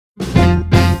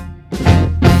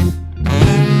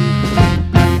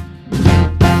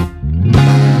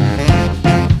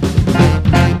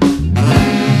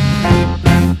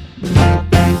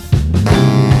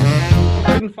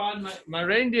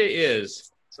reindeer ears.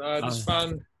 So I just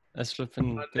found that's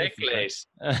flipping a necklace.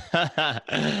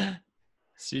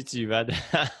 Suits you, bud.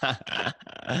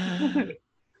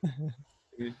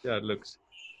 Yeah, it looks.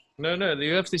 No,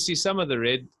 you have to see some of the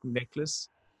red necklace.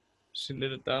 Should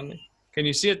let it down there. Can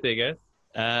you see it there, Gareth?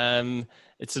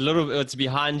 It's a little bit, it's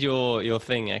behind your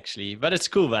thing actually, but it's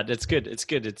cool, bud. It's good. It's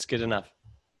good enough.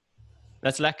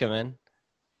 That's lekker, man.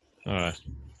 All right.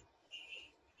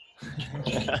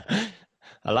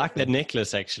 I like that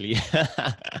necklace actually.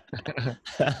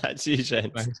 Gee,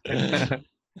 Shane.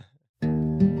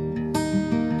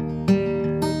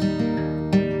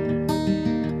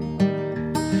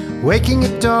 Waking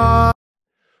at dawn.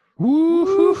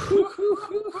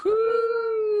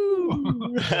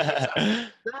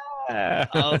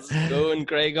 How's it going,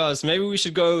 Gregos? Maybe we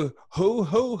should go ho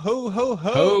ho ho ho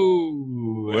ho.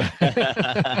 Ho.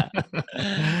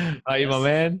 Are you, my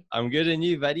man? I'm good, and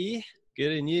you, buddy?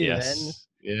 Good, and you, yes. man?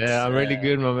 Yeah, I'm really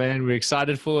good, my man. We're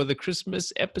excited for the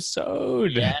Christmas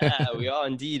episode. Yeah, we are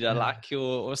indeed. I like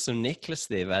your awesome necklace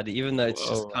there, bud. Even though it's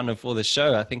just kind of for the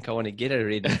show, I think I want to get a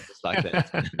red necklace like that.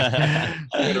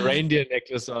 I've got a reindeer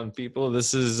necklace on, people.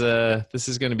 This is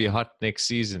going to be hot next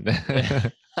season.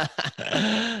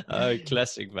 Oh,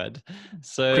 classic, bud.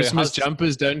 So Christmas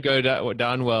jumpers don't go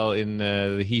down well in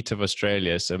the heat of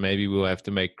Australia, so maybe we'll have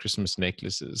to make Christmas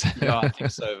necklaces. Yeah, I think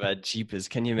so, bud. Jeepers.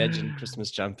 Can you imagine Christmas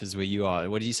jumpers where you are?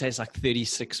 What did you say? It's like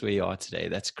 36 where you are today.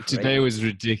 That's crazy. Today was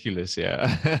ridiculous,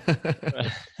 yeah.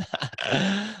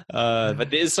 But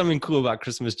there's something cool about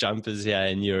Christmas jumpers here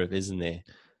in Europe, isn't there?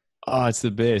 Oh, it's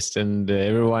the best. And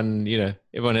everyone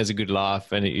has a good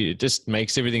laugh, and it just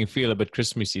makes everything feel a bit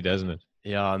Christmassy, doesn't it?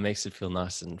 Yeah, it makes it feel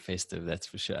nice and festive, that's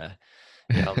for sure.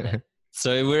 Yeah, man.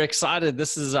 So we're excited.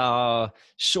 This is our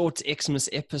short Xmas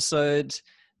episode.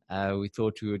 We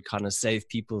thought we would kind of save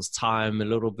people's time a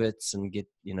little bit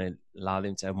and allow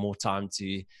them to have more time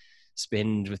to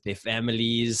spend with their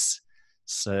families.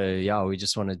 So yeah, we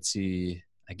just wanted to,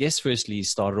 I guess, firstly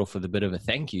start off with a bit of a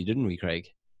thank you, didn't we, Craig?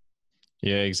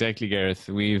 Yeah, exactly, Gareth.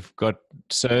 We've got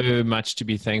so much to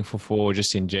be thankful for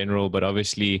just in general, but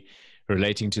obviously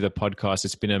relating to the podcast,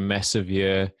 it's been a massive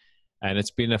year and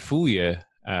it's been a full year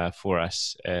for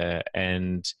us.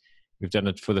 And we've done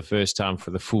it for the first time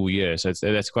for the full year. So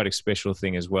that's quite a special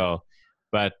thing as well.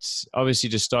 But obviously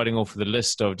just starting off with a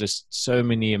list of just so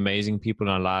many amazing people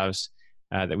in our lives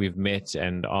that we've met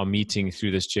and are meeting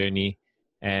through this journey.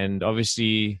 And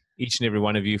obviously each and every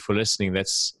one of you for listening.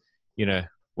 That's,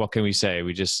 what can we say?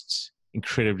 We're just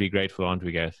incredibly grateful, aren't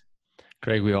we, Gareth?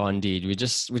 Craig, we are indeed. We're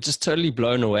just totally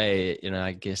blown away,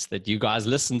 I guess, that you guys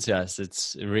listen to us.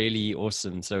 It's really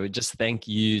awesome. So just thank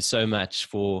you so much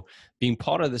for being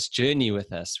part of this journey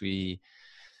with us. We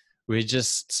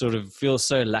just sort of feel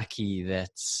so lucky that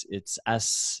it's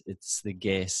us, it's the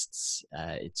guests,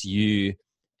 it's you,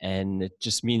 and it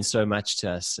just means so much to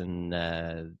us. And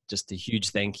just a huge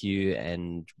thank you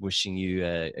and wishing you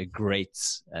a great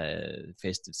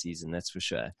festive season, that's for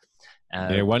sure.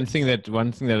 One thing that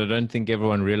I don't think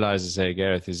everyone realizes,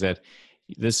 Gareth, is that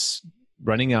this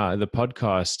running the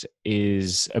podcast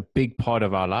is a big part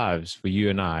of our lives for you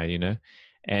and I,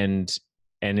 and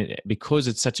because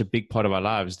it's such a big part of our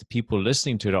lives, the people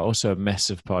listening to it are also a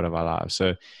massive part of our lives.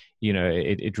 So,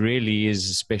 it really is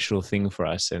a special thing for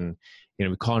us, and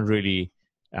we can't really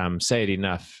say it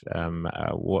enough.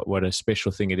 What a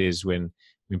special thing it is when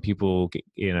people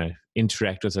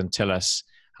interact with us and tell us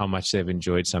how much they've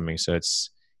enjoyed something. So it's,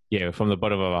 from the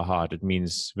bottom of our heart, it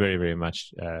means very, very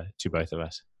much to both of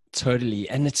us. Totally.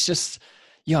 And it's just,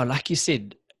 like you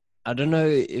said, I don't know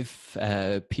if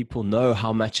people know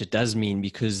how much it does mean,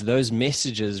 because those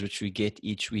messages which we get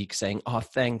each week saying, oh,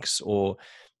 thanks, or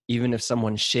even if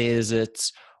someone shares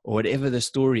it or whatever the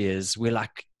story is, we're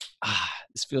like,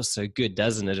 this feels so good,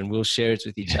 doesn't it? And we'll share it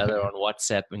with each other on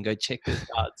WhatsApp and go check this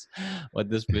out, what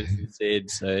this person said.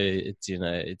 So it's,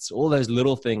 it's all those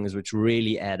little things which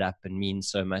really add up and mean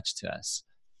so much to us.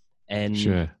 And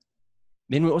sure.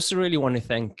 Then we also really want to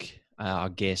thank our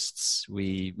guests.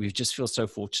 We just feel so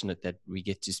fortunate that we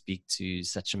get to speak to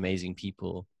such amazing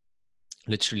people.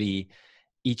 Literally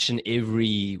each and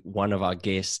every one of our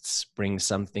guests brings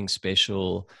something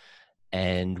special.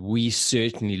 And we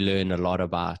certainly learn a lot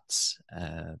about,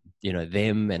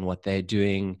 them and what they're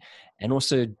doing, and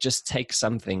also just take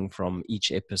something from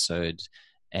each episode.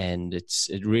 And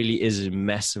it really is a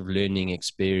massive learning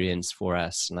experience for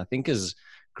us. And I think is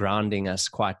grounding us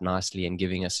quite nicely and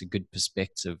giving us a good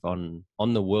perspective on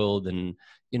the world and,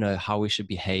 how we should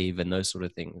behave and those sort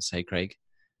of things. Hey, Craig?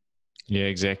 Yeah,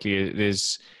 exactly.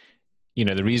 There's,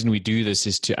 the reason we do this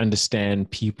is to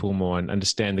understand people more and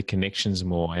understand the connections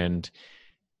more. And,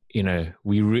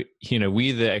 we're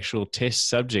the actual test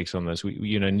subjects on this.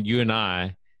 You and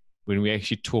I, when we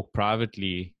actually talk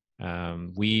privately,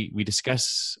 we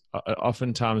discuss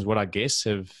oftentimes what our guests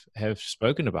have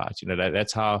spoken about.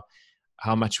 That's how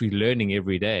much we're learning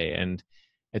every day. And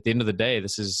at the end of the day,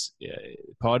 this is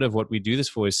part of what we do this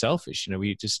for is selfish.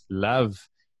 We just love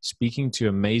speaking to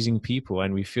amazing people,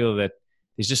 and we feel that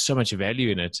there's just so much value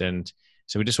in it. And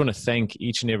so we just want to thank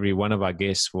each and every one of our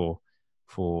guests for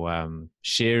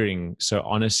sharing so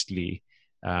honestly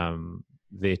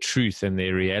their truth and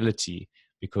their reality,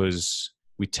 because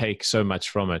we take so much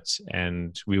from it,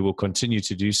 and we will continue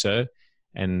to do so.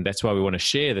 And that's why we want to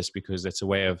share this, because that's a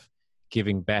way of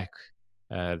giving back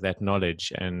that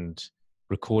knowledge and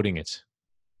recording it.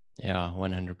 Yeah,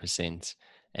 100%.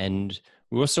 And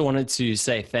we also wanted to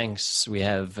say thanks. We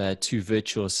have 2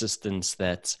 virtual assistants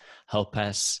that help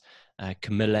us,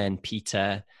 Camila and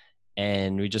Petar.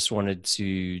 And we just wanted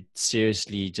to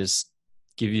seriously just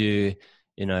give you,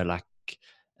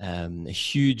 a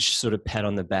huge sort of pat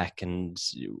on the back. And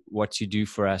what you do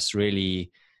for us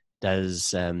really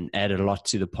does add a lot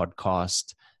to the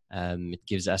podcast. It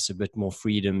gives us a bit more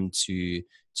freedom to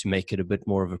make it a bit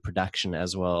more of a production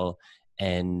as well.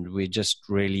 And we're just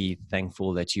really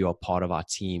thankful that you are part of our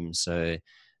team. So,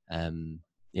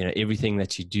 everything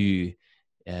that you do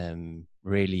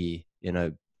really,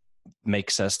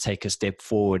 makes us take a step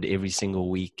forward every single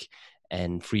week,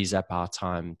 and frees up our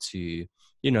time to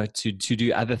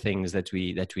do other things that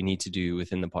we need to do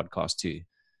within the podcast too.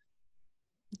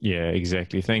 Yeah,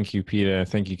 exactly. Thank you, Peter.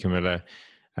 Thank you, Camila.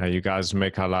 You guys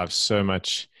make our lives so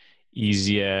much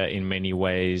easier in many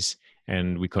ways,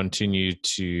 and we continue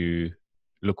to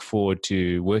look forward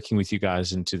to working with you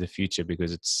guys into the future,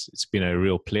 because it's been a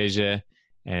real pleasure,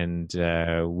 and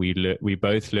we're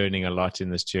both learning a lot in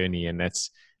this journey, and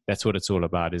that's what it's all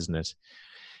about, isn't it?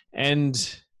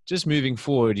 And just moving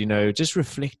forward, just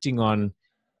reflecting on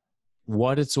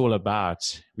what it's all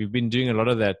about. We've been doing a lot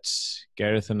of that,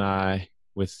 Gareth and I,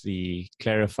 with the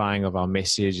clarifying of our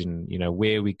message and,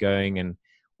 where we're going. And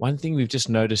one thing we've just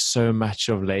noticed so much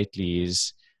of lately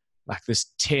is like this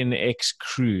 10x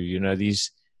crew.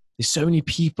 There's so many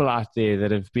people out there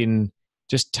that have been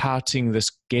just touting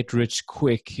this get rich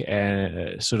quick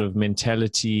sort of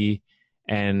mentality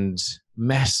and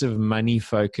massive money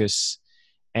focus.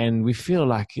 And we feel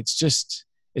like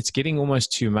it's getting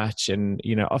almost too much. And,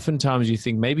 oftentimes you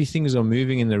think maybe things are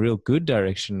moving in the real good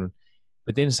direction,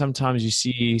 but then sometimes you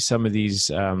see some of these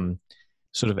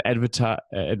sort of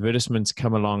advertisements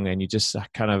come along, and you just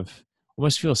kind of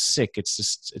almost feel sick.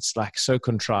 It's like so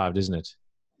contrived, isn't it?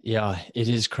 Yeah, it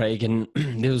is, Craig. And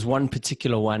there was one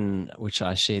particular one which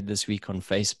I shared this week on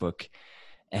Facebook,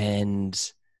 and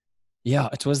yeah,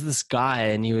 it was this guy,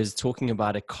 and he was talking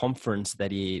about a conference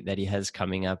that he has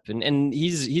coming up, and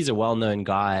he's a well-known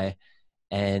guy,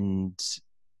 and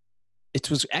it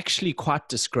was actually quite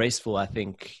disgraceful, I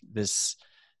think, this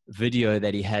video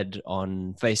that he had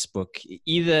on Facebook.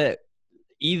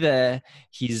 Either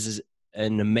he's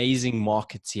an amazing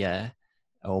marketer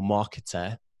or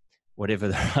marketer, whatever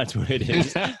the right word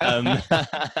is.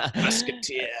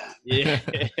 Musketeer. Yeah.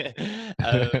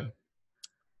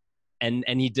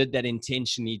 And he did that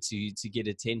intentionally to get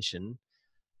attention,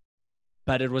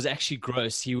 but it was actually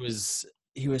gross. He was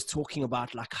talking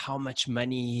about like how much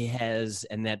money he has,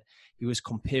 and that he was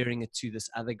comparing it to this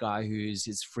other guy who's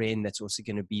his friend that's also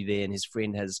going to be there, and his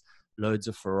friend has loads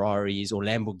of Ferraris or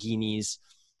Lamborghinis,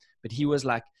 but he was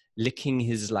like licking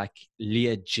his like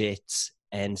Lear jets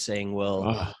and saying,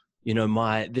 well,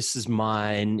 this is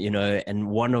mine, and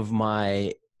one of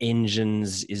my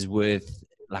engines is worth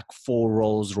like 4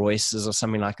 Rolls Royces or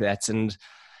something like that. And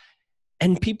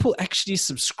people actually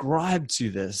subscribe to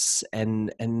this.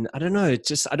 And I don't know,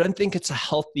 I don't think it's a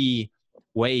healthy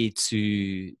way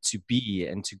to be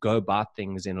and to go about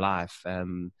things in life.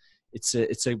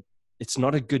 It's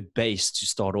not a good base to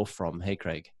start off from. Hey,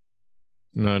 Craig.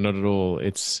 No, not at all.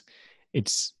 It's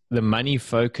the money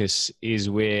focus is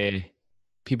where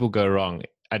people go wrong.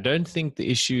 I don't think the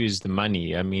issue is the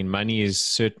money. I mean, money is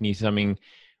certainly something.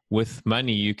 With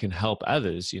money, you can help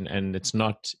others, and it's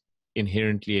not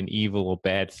inherently an evil or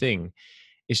bad thing.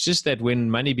 It's just that when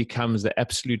money becomes the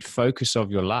absolute focus of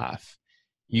your life,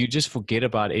 you just forget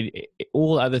about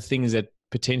all other things that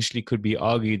potentially could be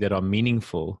argued that are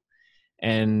meaningful.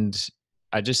 And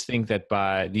I just think that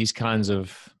by these kinds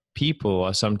of people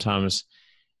are sometimes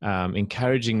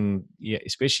encouraging,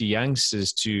 especially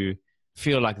youngsters, to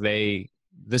feel like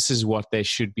this is what they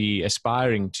should be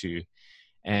aspiring to,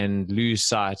 and lose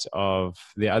sight of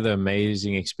the other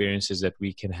amazing experiences that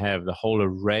we can have. The whole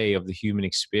array of the human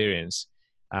experience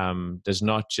does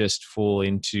not just fall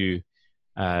into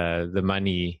the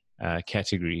money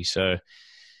category. So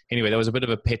anyway, that was a bit of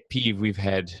a pet peeve we've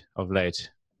had of late.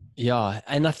 Yeah.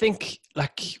 And I think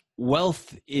like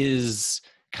wealth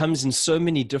comes in so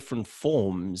many different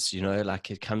forms,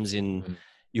 like it comes in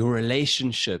your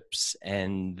relationships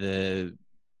and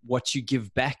what you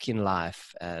give back in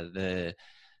life, I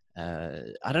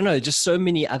don't know, just so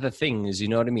many other things, you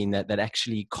know what I mean, that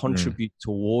actually contribute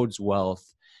towards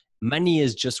wealth. Money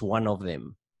is just one of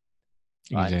them,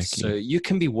 right? Exactly. So you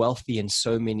can be wealthy in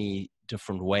so many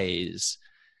different ways.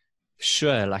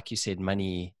 Sure, like you said,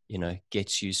 money,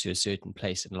 gets you to a certain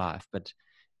place in life, but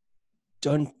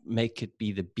don't make it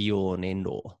be the be all and end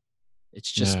all.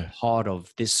 It's just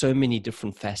there's so many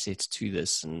different facets to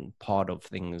this and part of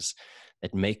things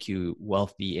that make you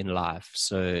wealthy in life.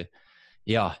 So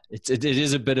yeah, it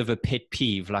is a bit of a pet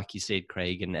peeve, like you said,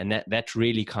 Craig, and that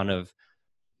really kind of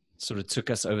sort of took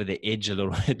us over the edge a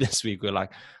little bit this week. We're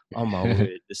like, oh my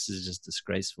word, this is just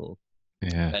disgraceful.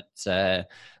 Yeah.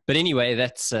 But anyway,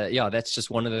 that's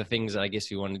just one of the things that I guess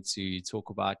we wanted to talk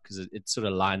about, because it sort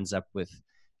of lines up with,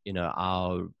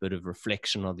 our bit of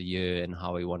reflection of the year and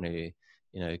how we want to,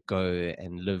 go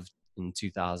and live in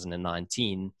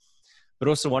 2019. But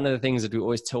also one of the things that we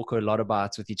always talk a lot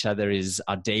about with each other is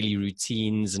our daily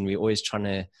routines. And we're always trying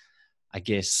to, I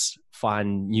guess,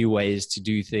 find new ways to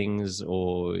do things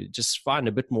or just find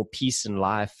a bit more peace in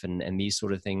life and these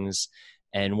sort of things.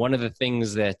 And one of the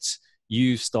things that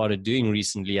you've started doing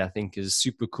recently, I think, is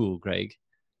super cool, Craig.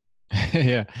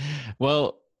 Yeah.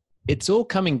 Well, it's all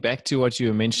coming back to what you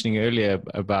were mentioning earlier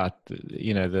about,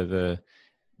 the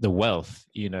wealth,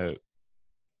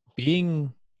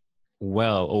 being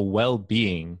well or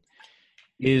well-being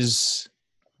is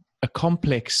a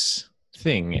complex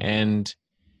thing, and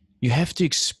you have to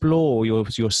explore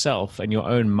yourself and your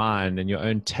own mind and your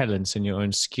own talents and your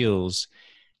own skills,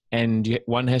 and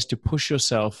one has to push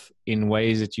yourself in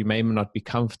ways that you may not be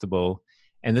comfortable.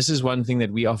 And this is one thing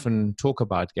that we often talk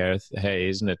about, Gareth. Hey,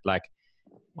 isn't it? Like,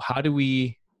 how do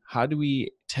we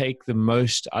take the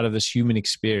most out of this human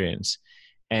experience?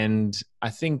 And I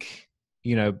think,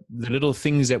 the little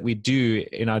things that we do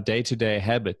in our day-to-day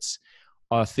habits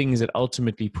are things that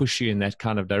ultimately push you in that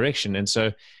kind of direction. And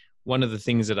so one of the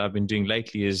things that I've been doing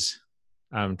lately is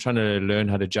trying to learn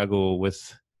how to juggle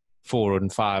with 4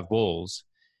 and 5 balls.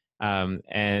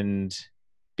 And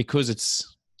because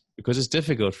it's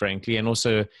difficult, frankly, and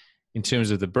also in terms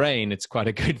of the brain, it's quite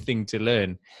a good thing to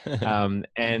learn.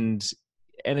 And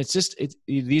it's just,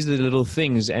 these are the little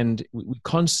things, and we're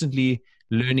constantly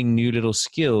learning new little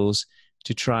skills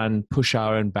to try and push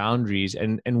our own boundaries.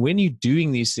 And when you're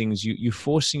doing these things, you're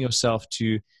forcing yourself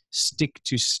to stick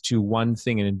to one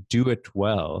thing and do it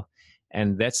well.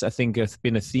 And that's, I think,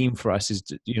 been a theme for us is,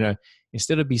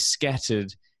 instead of be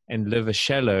scattered and live a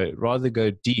shallow, rather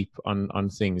go deep on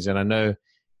things. And I know,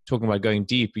 talking about going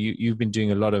deep, you've been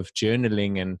doing a lot of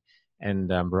journaling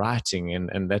and writing,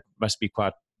 and that must be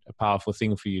quite a powerful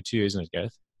thing for you too, isn't it,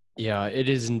 Gareth? Yeah, it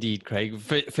is indeed, Craig.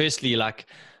 Firstly, like,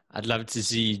 I'd love to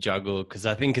see you juggle, because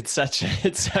I think it's such a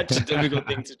difficult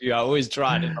thing to do. I always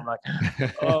try it, and I'm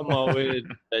like, oh my word.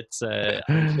 I'm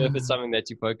sure if it's something that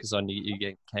you focus on,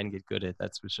 you can get good at.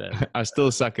 That's for sure. I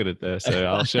still suck at it though, so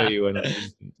I'll show you when I'm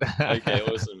Okay,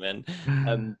 awesome,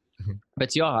 man.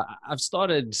 But yeah,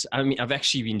 I've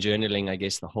actually been journaling, I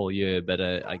guess, the whole year, but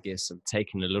I guess I've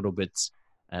taken a little bit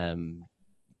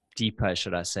deeper,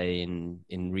 should I say,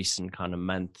 in recent kind of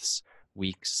months,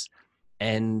 weeks.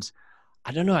 And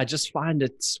I don't know, I just find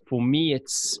for me,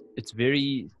 it's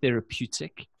very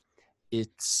therapeutic.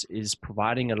 It is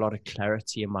providing a lot of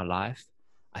clarity in my life.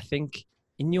 I think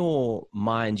in your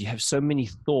mind, you have so many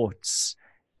thoughts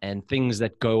and things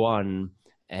that go on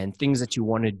and things that you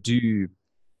want to do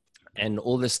and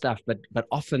all this stuff. But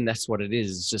often that's what it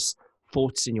is, just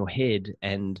thoughts in your head.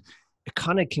 And it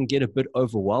kind of can get a bit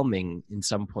overwhelming in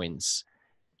some points.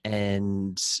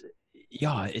 And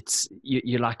yeah,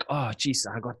 you're like, oh, geez,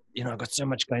 I got so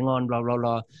much going on, blah, blah,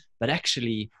 blah. But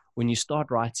actually, when you start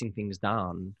writing things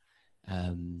down,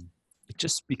 it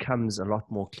just becomes a lot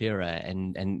more clearer.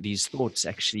 And these thoughts,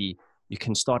 actually, you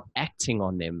can start acting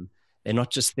on them. They're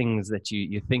not just things that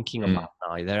you're thinking about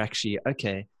now. They're actually,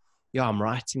 okay, yeah, I'm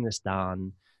writing this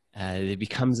down. There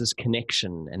becomes this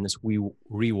connection and this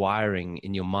rewiring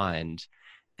in your mind.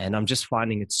 And I'm just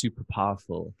finding it super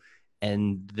powerful.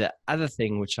 And the other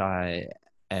thing which I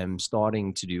am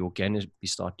starting to do, or going to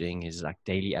start doing, is like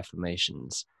daily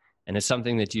affirmations. And it's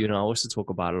something that you and I also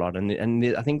talk about a lot. And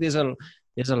I think there's a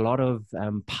lot of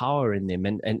power in them.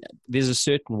 And there's a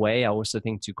certain way, I also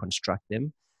think, to construct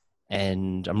them.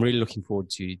 And I'm really looking forward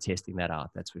to testing that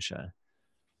out. That's for sure.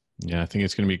 Yeah, I think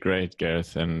it's going to be great,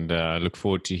 Gareth. And I look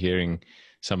forward to hearing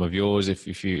some of yours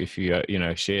if you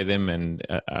share them, and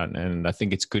I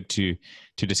think it's good to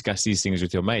discuss these things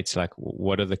with your mates. Like,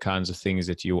 what are the kinds of things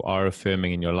that you are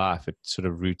affirming in your life? It sort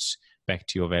of roots back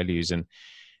to your values. And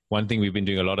one thing we've been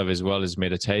doing a lot of as well is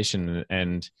meditation.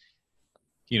 And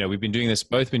we've been doing this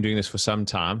for some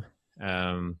time,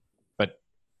 but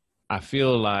I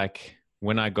feel like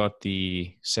when I got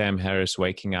the Sam Harris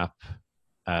Waking Up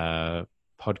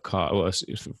podcast,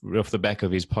 off the back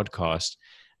of his podcast,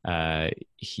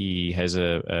 he has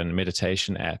a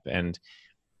meditation app, and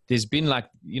there's been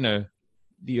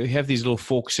you have these little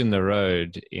forks in the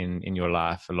road in your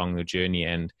life along the journey.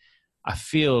 And I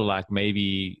feel like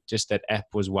maybe just that app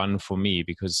was one for me,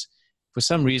 because for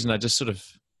some reason I just sort of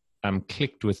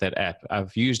clicked with that app.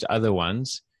 I've used other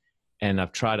ones and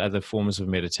I've tried other forms of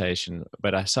meditation,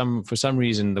 but for some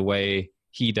reason, the way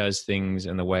he does things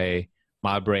and the way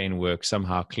my brain works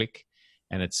somehow click.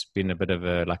 And it's been a bit of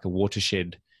a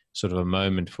watershed sort of a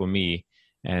moment for me.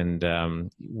 And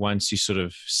once you sort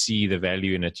of see the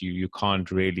value in it, you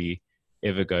can't really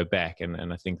ever go back.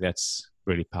 And I think that's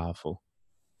really powerful.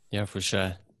 Yeah, for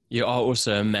sure. You are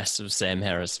also a massive Sam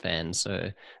Harris fan, so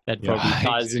that probably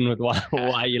ties in with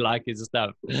why you like his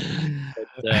stuff. But,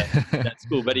 that's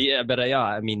cool. But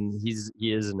I mean,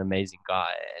 he is an amazing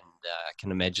guy, and I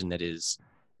can imagine that his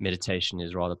meditation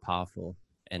is rather powerful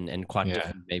and quite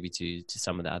different maybe to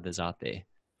some of the others out there.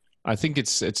 I think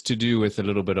it's to do with a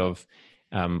little bit of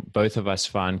both of us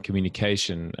find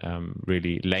communication,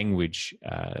 really language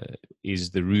is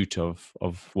the root of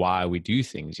why we do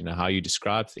things, how you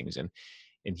describe things.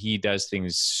 And he does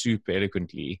things super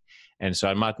eloquently. And so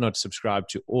I might not subscribe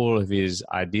to all of his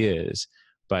ideas,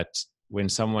 but when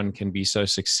someone can be so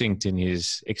succinct in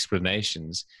his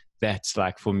explanations, that's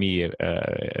like, for me,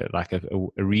 like a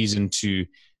reason to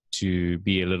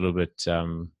be a little bit,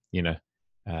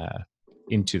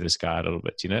 into this guy a little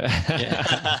bit, Yeah,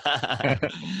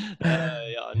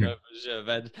 no, for sure.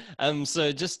 But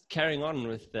so just carrying on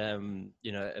with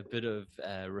a bit of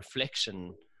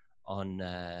reflection on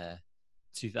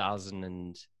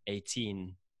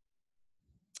 2018.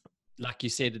 Like you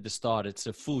said at the start, it's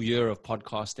a full year of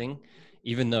podcasting,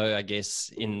 even though I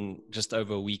guess in just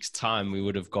over a week's time we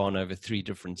would have gone over 3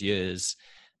 different years.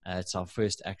 It's our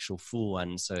first actual full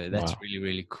one, so that's really,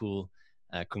 really cool.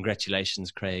 Congratulations,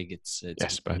 Craig. It's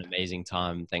been an amazing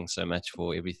time. Thanks so much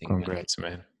for everything. Congrats,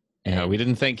 man. Yeah, we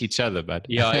didn't thank each other, but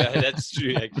yeah, that's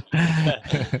true.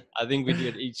 Actually. I think we do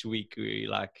it each week. We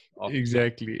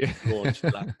exactly launch,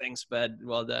 thanks, bud.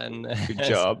 Well done. Good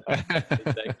job.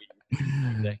 Exactly.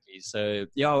 So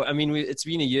I mean, it's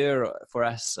been a year for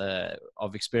us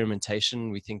of experimentation.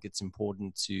 We think it's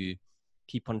important to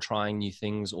keep on trying new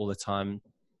things all the time.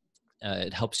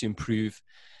 It helps you improve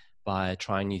by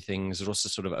trying new things. It also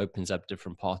sort of opens up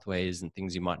different pathways and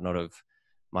things you might not have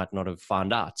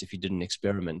found out if you didn't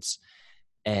experiment.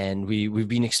 And we've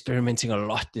been experimenting a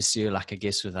lot this year, I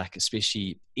guess with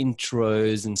especially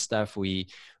intros and stuff. We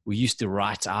used to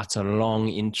write out a long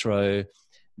intro,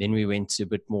 then we went to a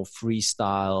bit more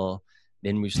freestyle,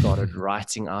 then we started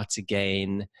writing out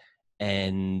again.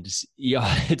 And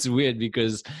it's weird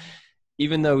because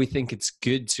even though we think it's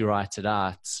good to write it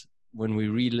out, when we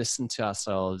re-listen to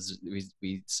ourselves,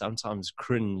 we sometimes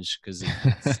cringe because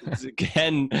it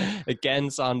can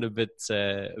sound a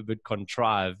bit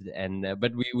contrived. And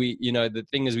but we the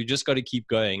thing is, we just got to keep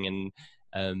going, and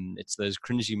it's those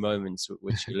cringy moments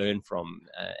which you learn from,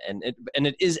 and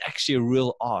it is actually a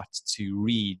real art to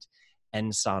read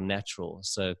and sound natural.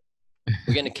 So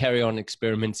we're going to carry on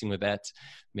experimenting with that,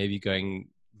 maybe going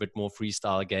a bit more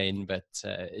freestyle again. But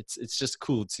it's just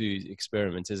cool to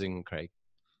experiment, isn't it, Craig?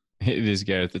 It is,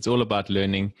 Gareth. It's all about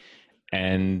learning.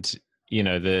 And,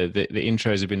 the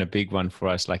intros have been a big one for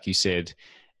us, like you said.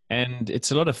 And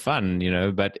it's a lot of fun,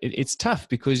 but it's tough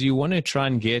because you want to try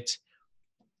and get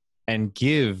and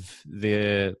give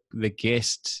the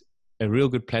guest a real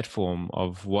good platform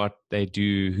of what they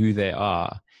do, who they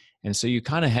are. And so you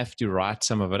kind of have to write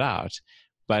some of it out.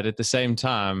 But at the same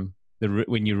time,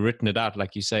 when you've written it out,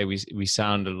 like you say, we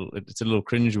sound it's a little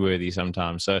cringeworthy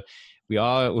sometimes. So we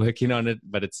are working on it,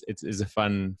 but it's a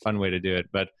fun way to do it.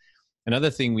 But another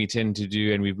thing we tend to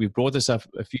do, and we've brought this up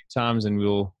a few times, and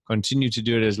we'll continue to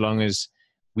do it as long as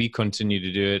we continue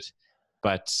to do it.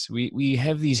 But we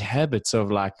have these habits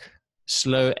of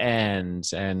slow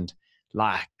ands and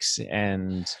likes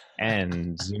and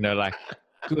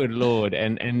good Lord.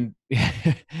 And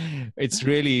it's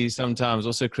really sometimes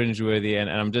also cringeworthy. And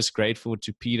I'm just grateful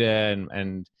to Peter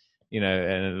and a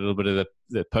little bit of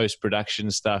the post-production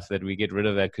stuff that we get rid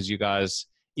of that, because you guys,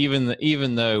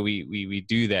 even though we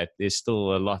do that, there's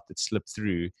still a lot that slipped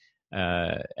through.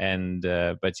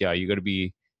 But yeah, you got to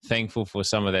be thankful for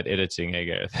some of that editing, hey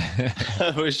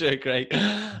Gareth. For sure, Craig.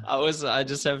 I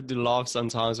just have to laugh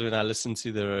sometimes when I listen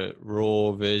to the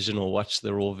raw version or watch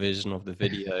the raw version of the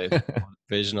video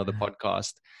version of the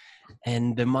podcast.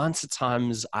 And the amount of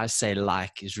times I say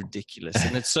like is ridiculous.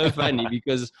 And it's so funny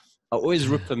because I always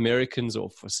rip Americans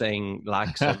off for saying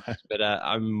like so much, but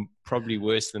I'm probably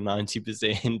worse than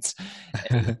 90%.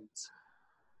 And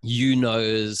you know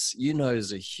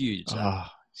is a huge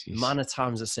amount of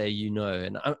times I say,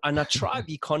 and I try to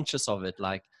be conscious of it,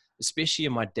 like, especially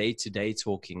in my day-to-day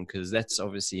talking, because that's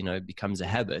obviously, becomes a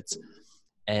habit.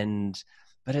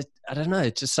 But I don't know,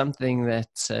 it's just something that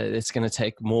it's going to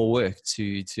take more work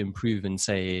to improve and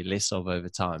say less of over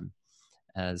time.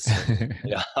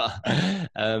 Yeah.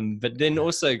 But then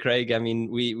also, Craig, I mean,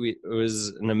 it was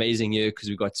an amazing year because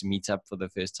we got to meet up for the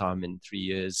first time in 3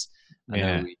 years. I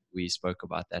know we spoke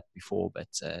about that before, but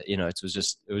it was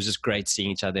just great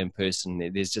seeing each other in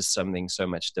person. There's just something so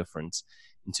much different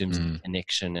in terms of the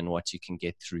connection and what you can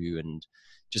get through, and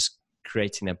just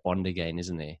creating that bond again,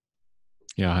 isn't there?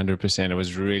 Yeah, 100%. It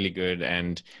was really good,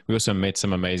 and we also met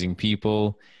some amazing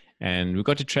people, and we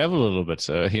got to travel a little bit.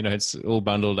 So it's all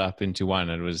bundled up into one.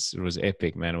 It was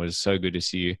epic, man. It was so good to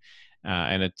see you,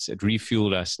 and it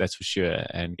refueled us, that's for sure,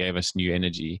 and gave us new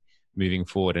energy moving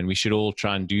forward. And we should all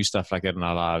try and do stuff like that in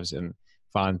our lives, and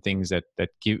find things that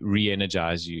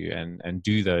re-energize you, and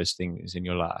do those things in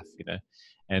your life.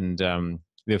 And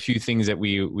there are a few things that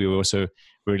we were also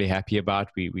really happy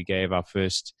about. We gave our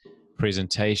first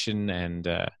presentation, and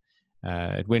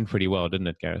it went pretty well, didn't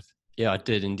it, Gareth? Yeah, it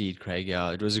did indeed, Craig.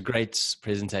 Yeah, it was a great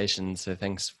presentation. So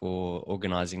thanks for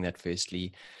organizing that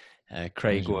firstly.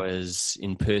 Craig was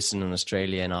in person in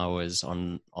Australia, and I was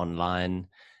online,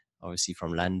 obviously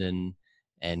from London.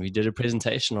 And we did a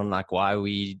presentation on like why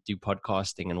we do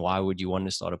podcasting, and why would you want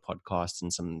to start a podcast,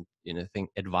 and some,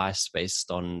 advice based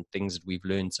on things that we've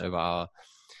learned over our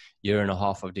year and a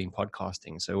half of doing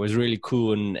podcasting. So it was really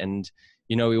cool. And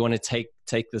we want to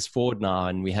take this forward now,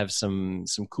 and we have some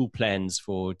cool plans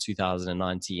for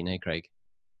 2019. Hey, Craig?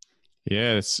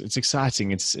 Yeah, it's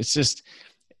exciting. It's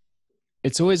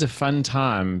always a fun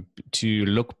time to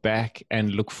look back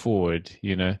and look forward,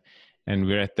 and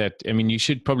we're at that. I mean, you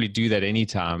should probably do that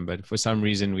anytime, but for some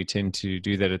reason we tend to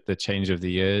do that at the change of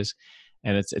the years,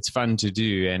 and it's fun to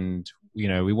do. And,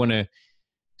 we want to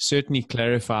certainly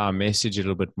clarify our message a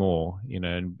little bit more,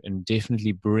 and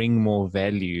definitely bring more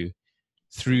value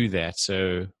through that.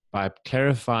 So by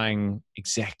clarifying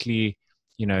exactly,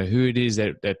 who it is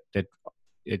that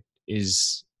it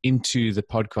is into the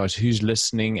podcast, who's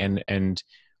listening, and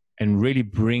really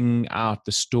bring out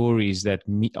the stories that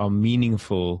are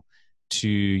meaningful to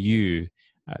you.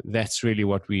 That's really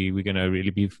what we're going to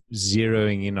really be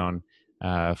zeroing in on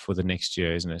for the next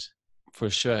year, isn't it? For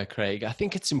sure, Craig. I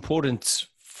think it's important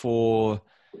for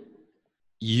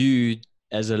you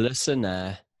as a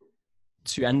listener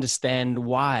to understand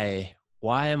why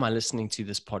am I listening to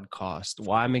this podcast?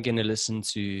 Why am I going to listen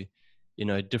to,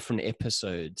 different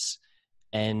episodes?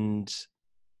 And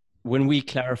when we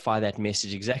clarify that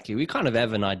message exactly, we kind of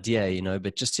have an idea,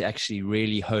 but just to actually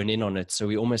really hone in on it. So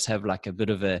we almost have like a bit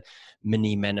of a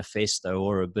mini manifesto,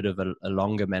 or a bit of a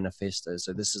longer manifesto.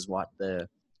 So this is what the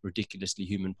Ridiculously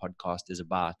Human podcast is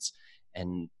about,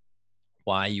 and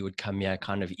why you would come here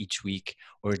kind of each week,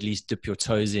 or at least dip your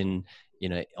toes in,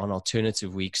 on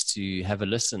alternative weeks to have a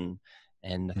listen.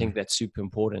 And I think that's super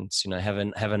important, have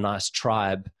a nice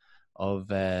tribe of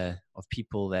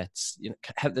people that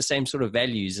have the same sort of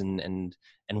values and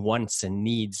wants and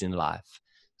needs in life.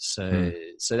 So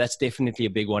that's definitely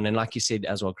a big one. And like you said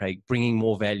as well, Craig, bringing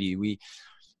more value. We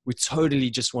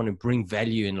totally just want to bring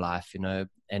value in life, and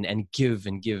give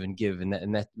and give and give.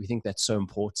 And that we think that's so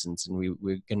important. And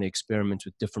we're going to experiment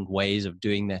with different ways of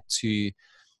doing that too.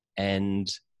 And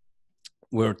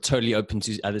we're totally open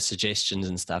to other suggestions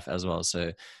and stuff as well.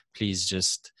 So please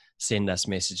just send us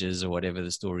messages or whatever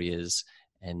the story is.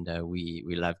 And we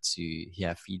love to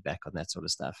hear feedback on that sort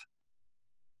of stuff.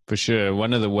 For sure.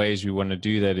 One of the ways we want to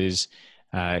do that is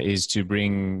to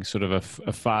bring sort of a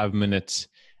 5-minute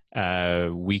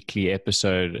weekly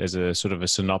episode as a sort of a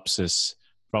synopsis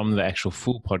from the actual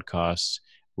full podcast,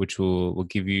 which will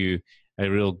give you a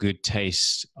real good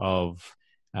taste of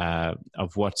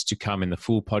what's to come in the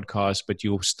full podcast, but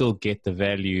you'll still get the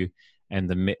value and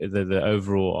the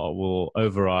overall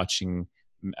overarching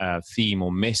theme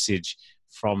or message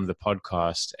from the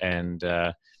podcast. And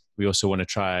we also want to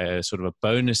try a sort of a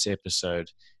bonus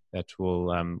episode that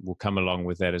will come along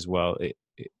with that as well.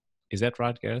 Is that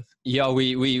right, Gareth? Yeah,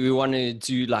 we want to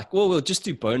do we'll just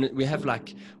do bonus. We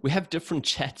have different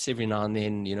chats every now and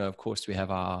then. Of course, we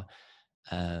have our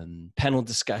panel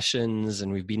discussions,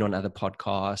 and we've been on other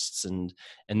podcasts and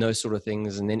those sort of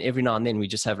things. And then every now and then we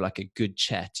just have like a good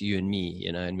chat, you and me,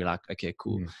 you know, and we're like, okay,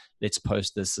 cool, let's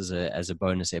post this as a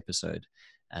bonus episode.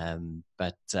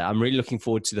 But I'm really looking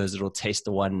forward to those little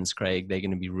taster ones, Craig. They're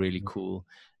going to be really cool.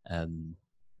 And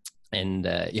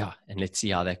let's see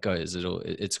how that goes.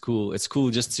 It's cool. It's cool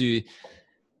just to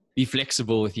be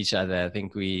flexible with each other. I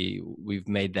think we've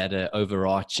made that an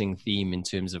overarching theme in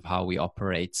terms of how we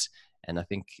operate. And I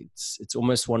think it's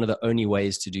almost one of the only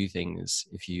ways to do things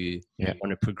if you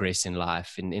want to progress in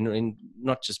life, in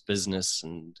not just business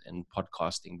and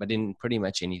podcasting, but in pretty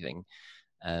much anything.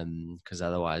 Because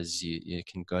otherwise you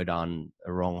can go down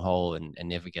a wrong hole and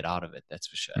never get out of it. That's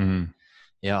for sure.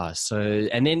 Yeah. So,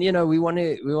 and then, you know, we want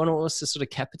to also sort of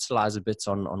capitalize a bit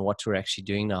on what we're actually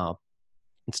doing now.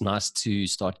 It's nice to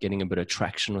start getting a bit of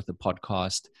traction with the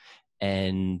podcast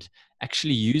and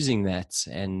actually using that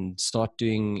and start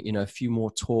doing, you know, a few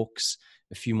more talks,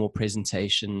 a few more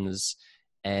presentations.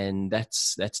 And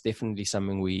that's definitely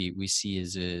something we see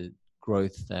as a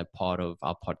growth part of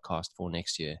our podcast for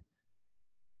next year.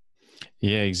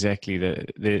 Yeah, exactly.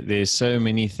 There's so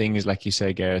many things, like you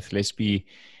say, Gareth.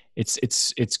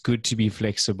 It's good to be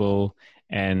flexible,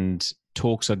 and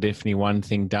talks are definitely one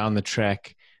thing down the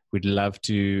track. We'd love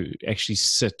to actually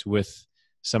sit with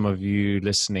some of you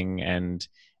listening and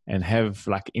have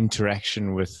like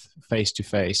interaction with face to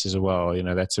face as well. You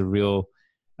know, that's a real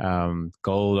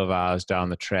goal of ours down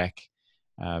the track,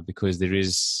 because there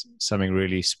is something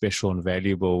really special and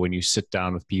valuable when you sit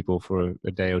down with people for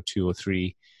a day or two or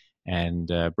three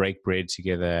and break bread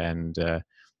together. And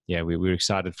we're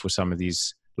excited for some of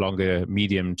these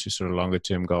medium to sort of longer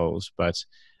term goals. But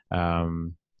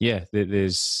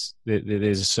there's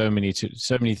so many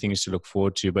things to look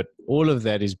forward to. But all of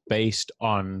that is based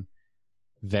on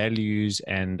values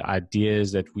and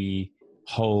ideas that we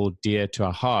hold dear to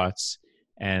our hearts.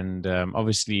 And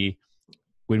obviously,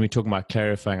 when we're talking about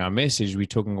clarifying our message, we're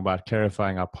talking about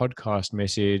clarifying our podcast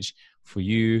message for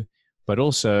you, but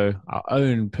also our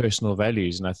own personal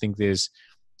values. And I think it's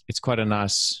quite a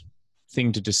nice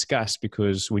thing to discuss,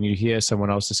 because when you hear someone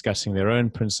else discussing their own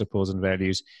principles and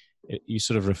values, you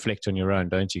sort of reflect on your own,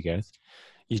 don't you, Gareth?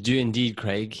 You do indeed,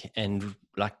 Craig. And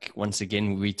like, once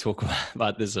again, we talk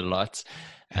about this a lot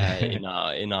in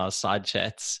our side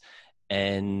chats.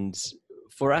 And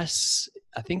for us,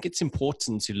 I think it's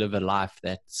important to live a life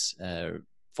that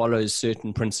follows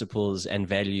certain principles and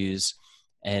values,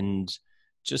 and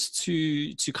just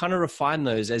to kind of refine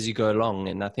those as you go along.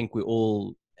 And I think we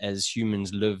all, as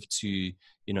humans, live to,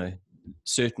 you know,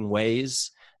 certain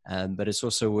ways, but it's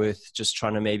also worth just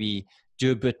trying to maybe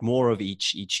do a bit more of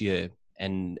each year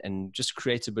and just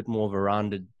create a bit more of a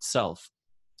rounded self.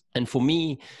 And for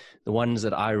me, the ones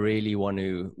that I really want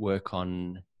to work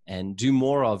on and do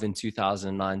more of in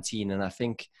 2019, and I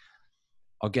think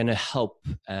are going to help,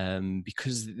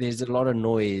 because there's a lot of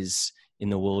noise in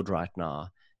the world right now,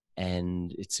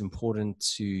 and it's important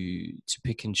to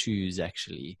pick and choose,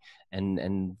 actually.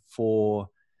 And for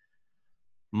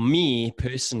me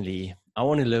personally, I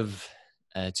want to live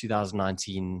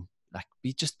 2019 like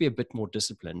be a bit more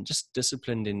disciplined, just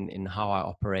disciplined in how I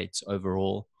operate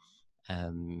overall.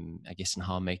 I guess in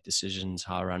how I make decisions,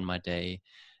 how I run my day,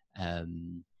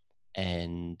 and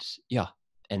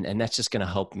that's just going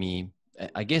to help me,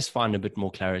 I guess, find a bit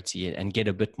more clarity and get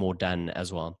a bit more done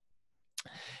as well.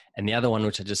 And the other one,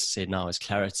 which I just said now, is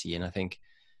clarity. And I think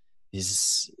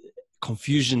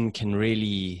confusion can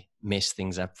really mess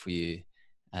things up for you.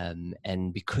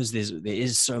 And because there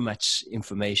is so much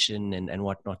information and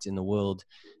whatnot in the world,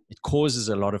 it causes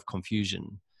a lot of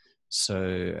confusion.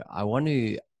 So I want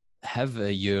to have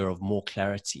a year of more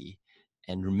clarity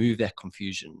and remove that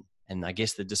confusion. And I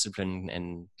guess the discipline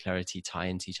and clarity tie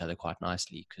into each other quite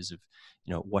nicely because of,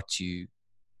 you know,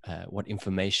 what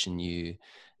information you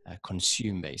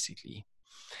consume, basically.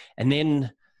 And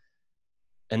then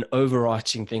an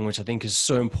overarching thing, which I think is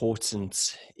so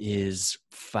important, is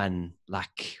fun.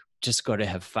 Like, just got to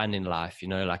have fun in life, you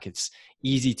know, like it's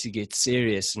easy to get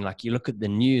serious. And like, you look at the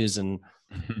news and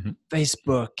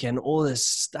Facebook and all this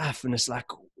stuff, and it's like,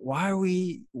 why are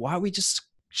we just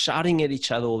shouting at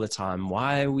each other all the time?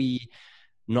 Why are we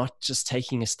not just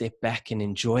taking a step back and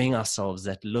enjoying ourselves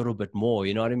that little bit more?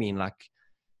 You know what I mean? Like,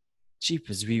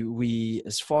 jeepers, we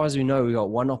as far as we know, we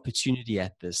got one opportunity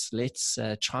at this. Let's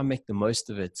try and make the most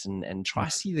of it and try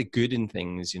see the good in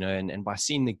things, you know, and by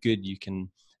seeing the good, you can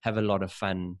have a lot of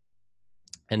fun.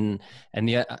 And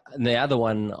the other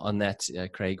one on that,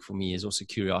 Craig, for me, is also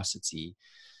curiosity.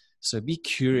 So be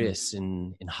curious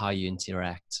in how you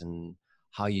interact and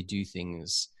how you do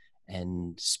things,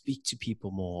 and speak to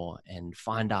people more and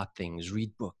find out things,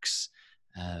 read books,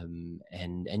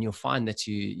 and you'll find that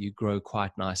you grow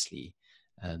quite nicely.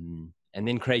 And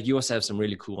then Craig, you also have some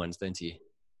really cool ones, don't you?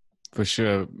 For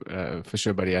sure,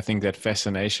 buddy. I think that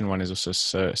fascination one is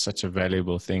also such a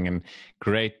valuable thing, and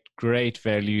great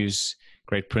values,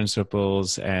 great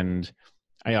principles, and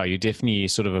yeah, you're definitely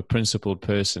sort of a principled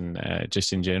person,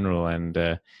 just in general, and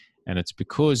it's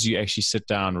because you actually sit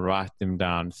down, write them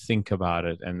down, think about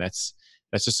it, and that's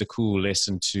just a cool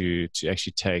lesson to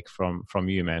actually take from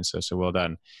you, man. So well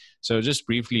done. So just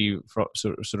briefly,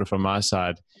 sort of from my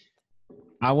side,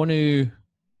 I want to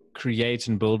create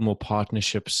and build more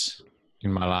partnerships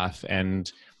in my life,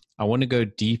 and I want to go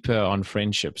deeper on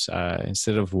friendships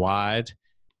instead of wide.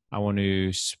 I want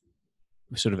to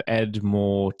sort of add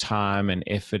more time and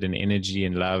effort and energy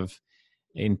and love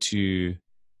into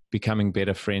becoming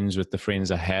better friends with the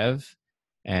friends I have,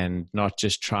 and not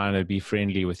just trying to be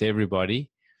friendly with everybody.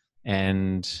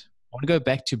 And I want to go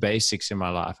back to basics in my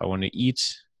life. I want to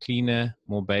eat cleaner,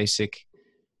 more basic,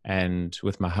 and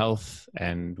with my health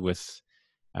and with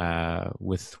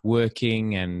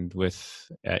working and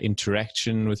with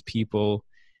interaction with people,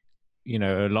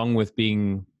 along with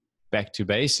being back to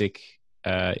basic,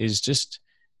 is just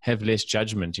have less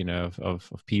judgment,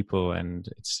 of people. And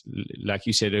it's like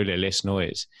you said earlier, less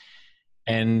noise.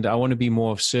 And I want to be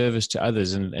more of service to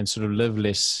others and sort of live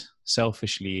less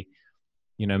selfishly.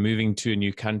 Moving to a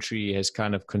new country has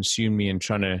kind of consumed me and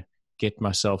trying to get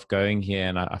myself going here.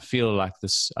 And I feel like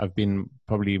I've been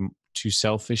probably too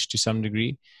selfish to some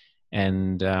degree.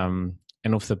 And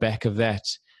off the back of that,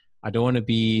 I don't want to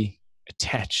be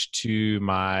attached to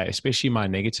especially my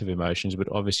negative emotions, but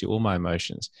obviously all my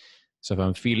emotions. So if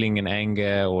I'm feeling an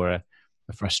anger or a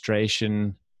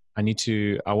frustration, I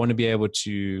want to be able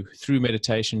to, through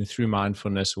meditation, through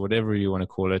mindfulness, or whatever you want to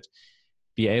call it,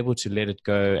 be able to let it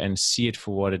go and see it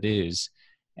for what it is,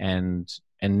 and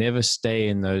never stay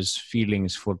in those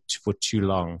feelings for too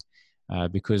long,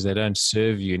 because they don't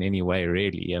serve you in any way,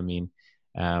 really. I mean,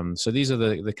 so these are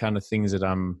the kind of things that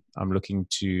I'm looking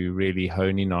to really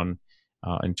hone in on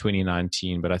in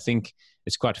 2019. But I think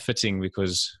it's quite fitting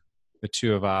because the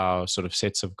two of our sort of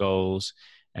sets of goals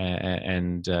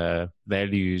and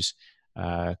values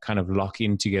kind of lock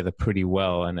in together pretty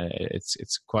well, and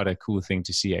it's quite a cool thing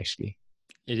to see, actually.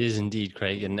 It is indeed,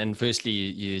 Craig. And firstly,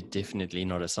 you're definitely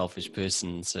not a selfish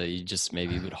person, so you just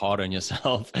maybe a bit hard on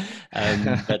yourself.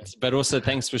 But also,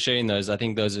 thanks for sharing those. I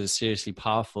think those are seriously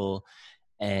powerful.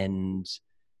 And,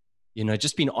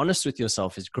 just being honest with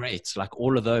yourself is great. Like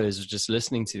all of those, just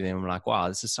listening to them, I'm like, wow,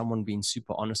 this is someone being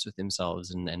super honest with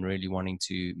themselves and really wanting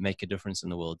to make a difference in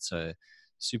the world. So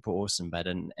super awesome, but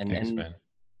Thanks, man.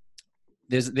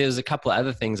 There's a couple of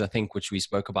other things I think which we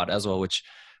spoke about as well, which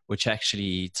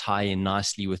actually tie in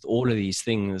nicely with all of these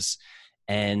things.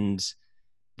 And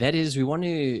that is, we want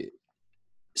to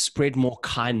spread more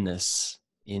kindness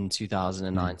in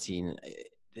 2019.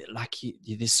 Like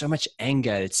there's so much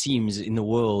anger, it seems, in the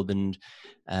world, and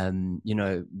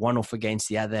one off against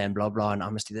the other, and blah blah, and I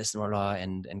must do this and blah blah,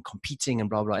 and competing and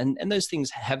blah blah, and those things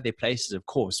have their places, of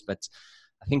course, but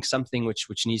I think something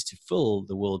which needs to fill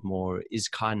the world more is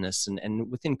kindness, and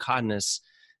within kindness,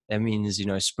 that means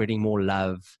spreading more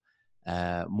love,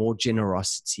 more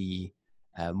generosity,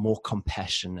 more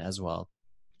compassion as well.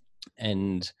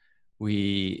 And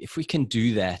if we can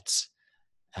do that,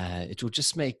 it will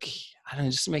just make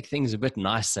things a bit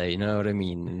nicer, you know what I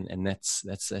mean? And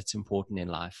that's important in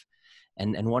life.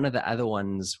 And one of the other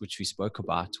ones which we spoke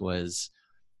about was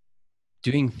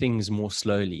doing things more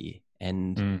slowly.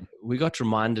 And we got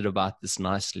reminded about this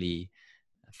nicely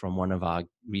from one of our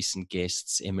recent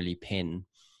guests, Emily Penn,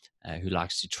 who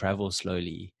likes to travel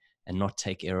slowly and not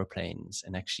take aeroplanes,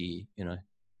 and actually,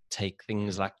 take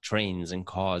things like trains and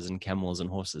cars and camels and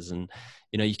horses. And,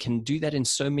 you can do that in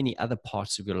so many other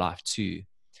parts of your life too.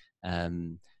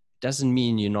 Doesn't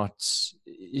mean you're not,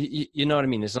 you know what I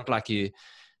mean? It's not like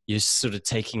you're sort of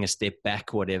taking a step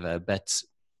back or whatever, but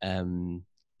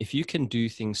if you can do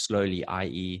things slowly,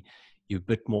 i.e. you're a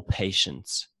bit more patient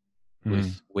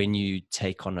with when you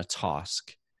take on a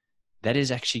task, that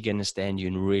is actually going to stand you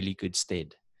in really good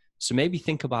stead. So maybe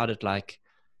think about it like,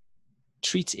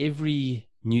 treat every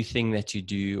new thing that you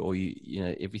do, or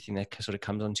everything that sort of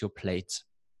comes onto your plate,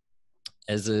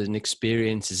 as an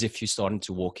experience, as if you're starting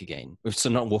to walk again.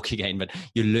 So not walk again, but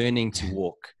you're learning to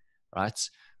walk, right?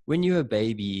 When you're a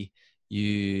baby,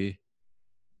 you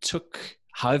took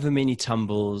however many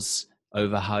tumbles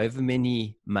over however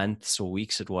many months or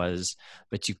weeks it was,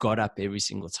 but you got up every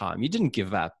single time. You didn't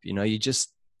give up, you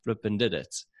just flip and did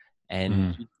it.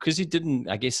 And because you didn't,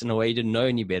 I guess in a way, you didn't know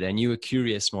any better, and you were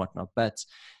curious and whatnot. But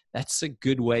that's a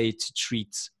good way to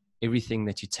treat everything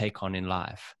that you take on in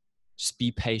life. Just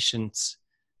be patient,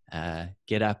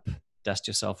 get up, dust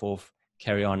yourself off,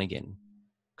 carry on again.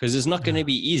 Because it's not going to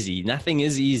be easy. Nothing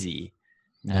is easy.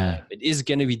 It is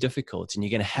going to be difficult, and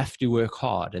you're going to have to work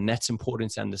hard. And that's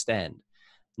important to understand.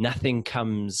 Nothing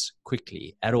comes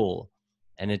quickly at all.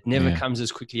 And it never comes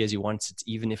as quickly as you want it,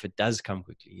 even if it does come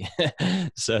quickly.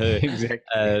 So exactly.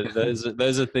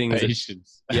 Those are things.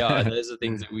 Those are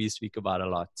things that we speak about a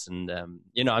lot. And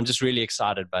I'm just really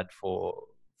excited, bud, for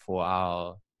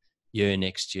our year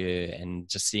next year, and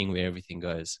just seeing where everything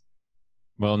goes.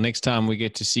 Well, next time we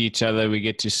get to see each other, we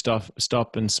get to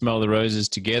stop and smell the roses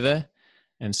together,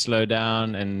 and slow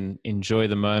down and enjoy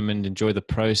the moment, enjoy the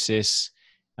process,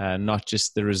 not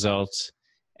just the result.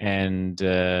 And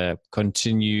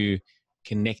continue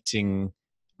connecting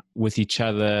with each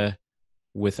other,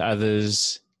 with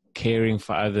others, caring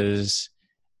for others.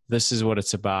 This is what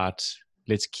it's about.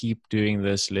 Let's keep doing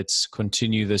this. Let's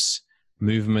continue this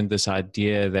movement, this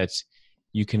idea that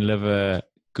you can live a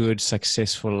good,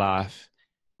 successful life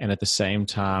and at the same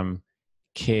time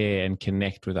care and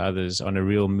connect with others on a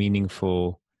real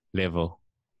meaningful level.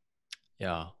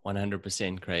 Yeah,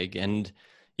 100%, Craig. And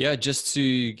yeah, just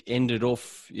to end it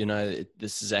off,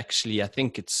 this is actually, I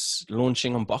think it's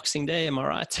launching on Boxing Day. Am I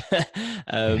right?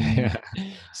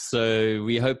 So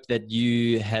we hope that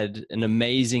you had an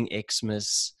amazing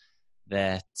Xmas,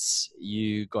 that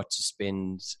you got to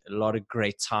spend a lot of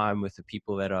great time with the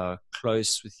people that are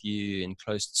close with you and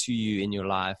close to you in your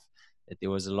life, that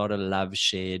there was a lot of love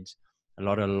shared, a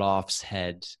lot of laughs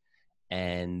had,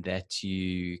 and that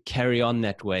you carry on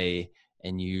that way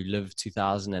and you live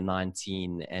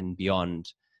 2019 and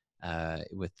beyond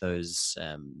with those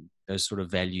sort of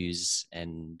values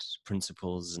and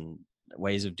principles and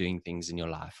ways of doing things in your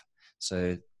life.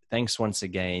 So thanks once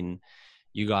again.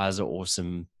 You guys are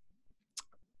awesome.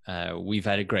 We've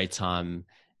had a great time,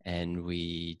 and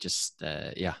we just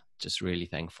really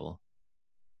thankful.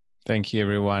 Thank you,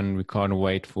 everyone. We can't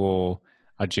wait for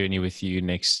our journey with you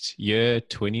next year,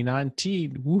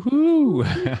 2019. Woohoo!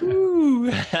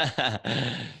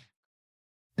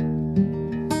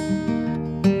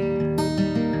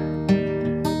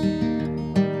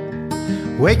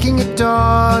 Waking at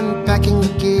dawn, packing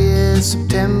the gear,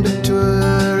 September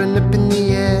tour, and up in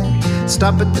the air.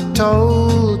 Stop at the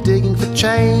toll, digging for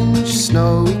change,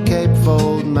 snowy Cape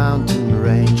Fold mountain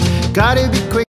range. Gotta be quick.